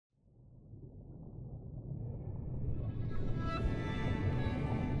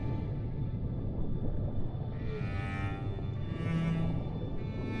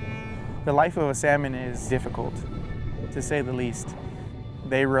The life of a salmon is difficult, to say the least.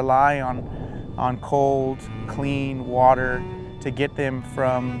 They rely on cold, clean water to get them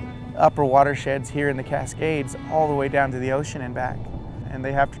from upper watersheds here in the Cascades all the way down to the ocean and back. And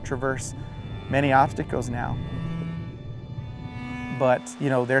they have to traverse many obstacles now. But, you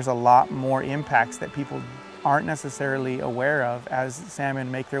know, there's a lot more impacts that people aren't necessarily aware of as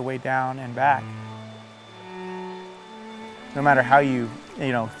salmon make their way down and back. No matter how you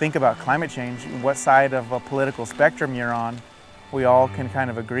think about climate change, what side of a political spectrum you're on, we all can kind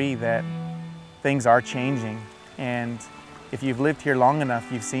of agree that things are changing. And if you've lived here long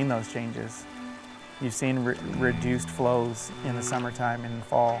enough, you've seen those changes. You've seen reduced flows in the summertime and in the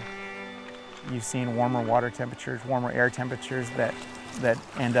fall. You've seen warmer water temperatures, warmer air temperatures that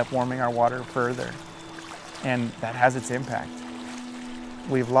end up warming our water further. And that has its impact.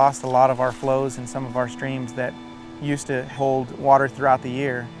 We've lost a lot of our flows in some of our streams that used to hold water throughout the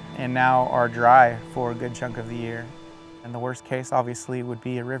year and now are dry for a good chunk of the year. And the worst case obviously would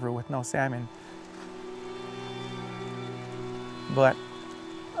be a river with no salmon. But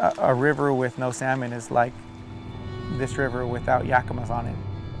a river with no salmon is like this river without Yakimas on it.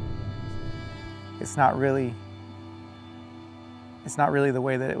 It's not really the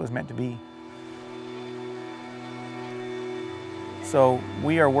way that it was meant to be. So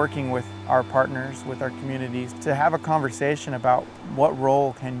we are working with our partners, with our communities, to have a conversation about what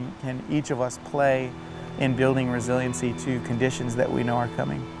role can each of us play in building resiliency to conditions that we know are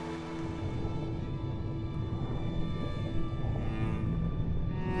coming.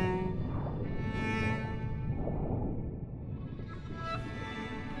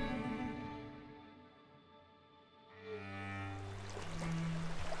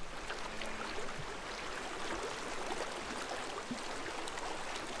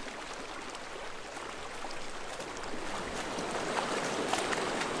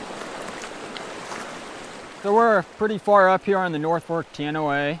 So we're pretty far up here on the North Fork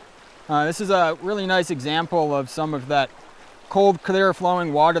Teanaway. This is a really nice example of some of that cold, clear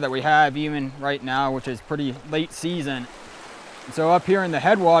flowing water that we have even right now, which is pretty late season. So up here in the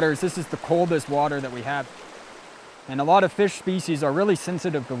headwaters, this is the coldest water that we have. And a lot of fish species are really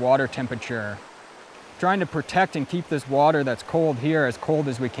sensitive to water temperature. Trying to protect and keep this water that's cold here as cold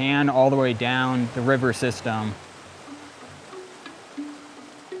as we can all the way down the river system.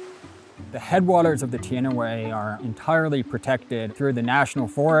 The headwaters of the Teanaway are entirely protected through the national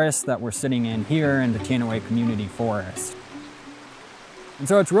forest that we're sitting in here in the Teanaway Community Forest. And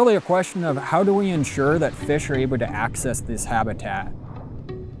so it's really a question of how do we ensure that fish are able to access this habitat?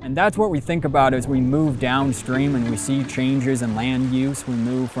 And that's what we think about as we move downstream and we see changes in land use. We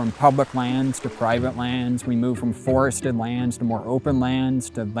move from public lands to private lands. We move from forested lands to more open lands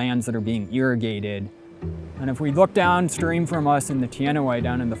to lands that are being irrigated. And if we look downstream from us in the Teanaway,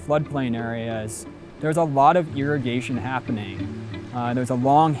 down in the floodplain areas, there's a lot of irrigation happening. There's a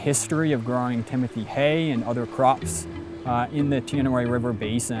long history of growing Timothy hay and other crops in the Teanaway River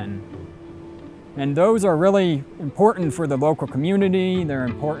basin. And those are really important for the local community, they're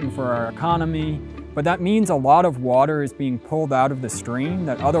important for our economy, but that means a lot of water is being pulled out of the stream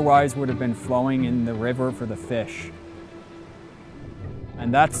that otherwise would have been flowing in the river for the fish.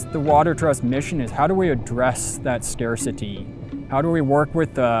 And that's the Water Trust mission, is how do we address that scarcity? How do we work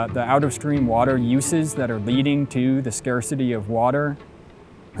with the out-of-stream water uses that are leading to the scarcity of water,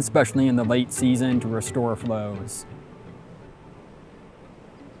 especially in the late season, to restore flows?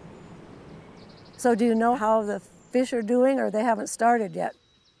 So do you know how the fish are doing, or they haven't started yet?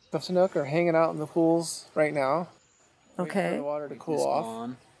 The snook are hanging out in the pools right now. Okay. Waiting for the water to cool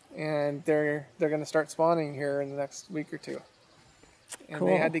off. And they're going to start spawning here in the next week or two. And cool.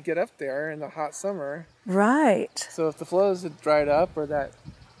 They had to get up there in the hot summer. Right. So if the flows had dried up or that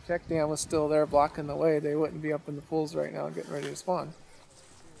check dam was still there blocking the way, they wouldn't be up in the pools right now getting ready to spawn.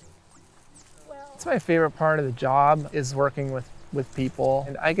 It's my favorite part of the job is working with people.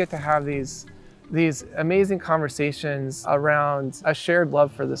 And I get to have these amazing conversations around a shared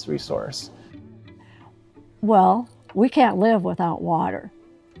love for this resource. Well, we can't live without water.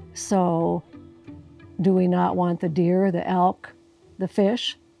 So do we not want the deer, the elk, the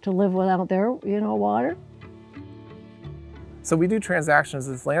fish to live without their, water? So we do transactions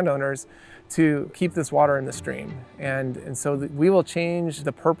with landowners to keep this water in the stream. And so we will change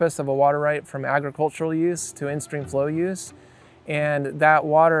the purpose of a water right from agricultural use to in-stream flow use. And that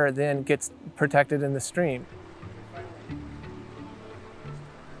water then gets protected in the stream.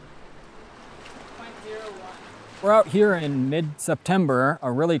 We're out here in mid-September,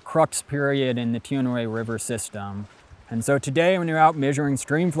 a really crux period in the Teanaway River system. And so today when we were out measuring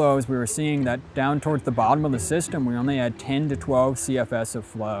stream flows, we were seeing that down towards the bottom of the system, we only had 10 to 12 CFS of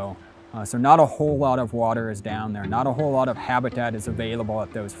flow. So not a whole lot of water is down there. Not a whole lot of habitat is available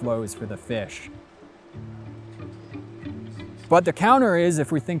at those flows for the fish. But the counter is,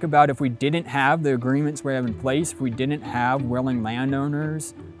 if we think about if we didn't have the agreements we have in place, if we didn't have willing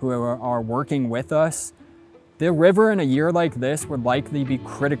landowners who are working with us, the river in a year like this would likely be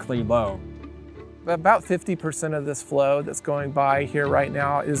critically low. About 50% of this flow that's going by here right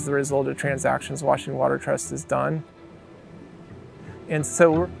now is the result of transactions Washington Water Trust has done. And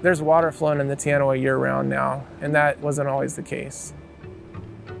so there's water flowing in the Teanaway year-round now, and that wasn't always the case.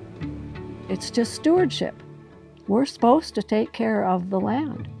 It's just stewardship. We're supposed to take care of the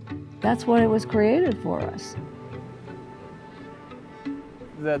land. That's what it was created for us.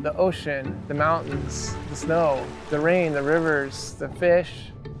 The ocean, the mountains, the snow, the rain, the rivers, the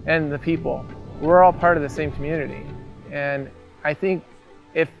fish, and the people. We're all part of the same community. And I think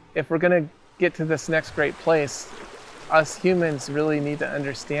if we're gonna get to this next great place, us humans really need to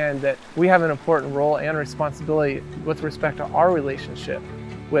understand that we have an important role and responsibility with respect to our relationship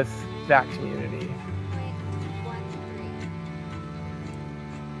with that community.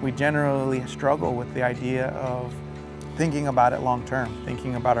 We generally struggle with the idea of thinking about it long term,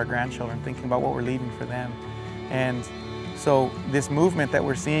 thinking about our grandchildren, thinking about what we're leaving for them. And so this movement that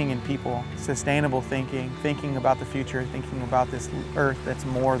we're seeing in people, sustainable thinking, thinking about the future, thinking about this earth that's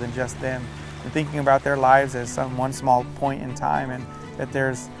more than just them, and thinking about their lives as one small point in time, and that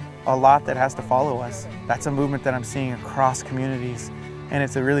there's a lot that has to follow us. That's a movement that I'm seeing across communities, and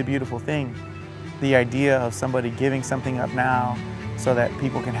it's a really beautiful thing. The idea of somebody giving something up now so that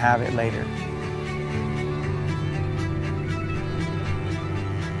people can have it later.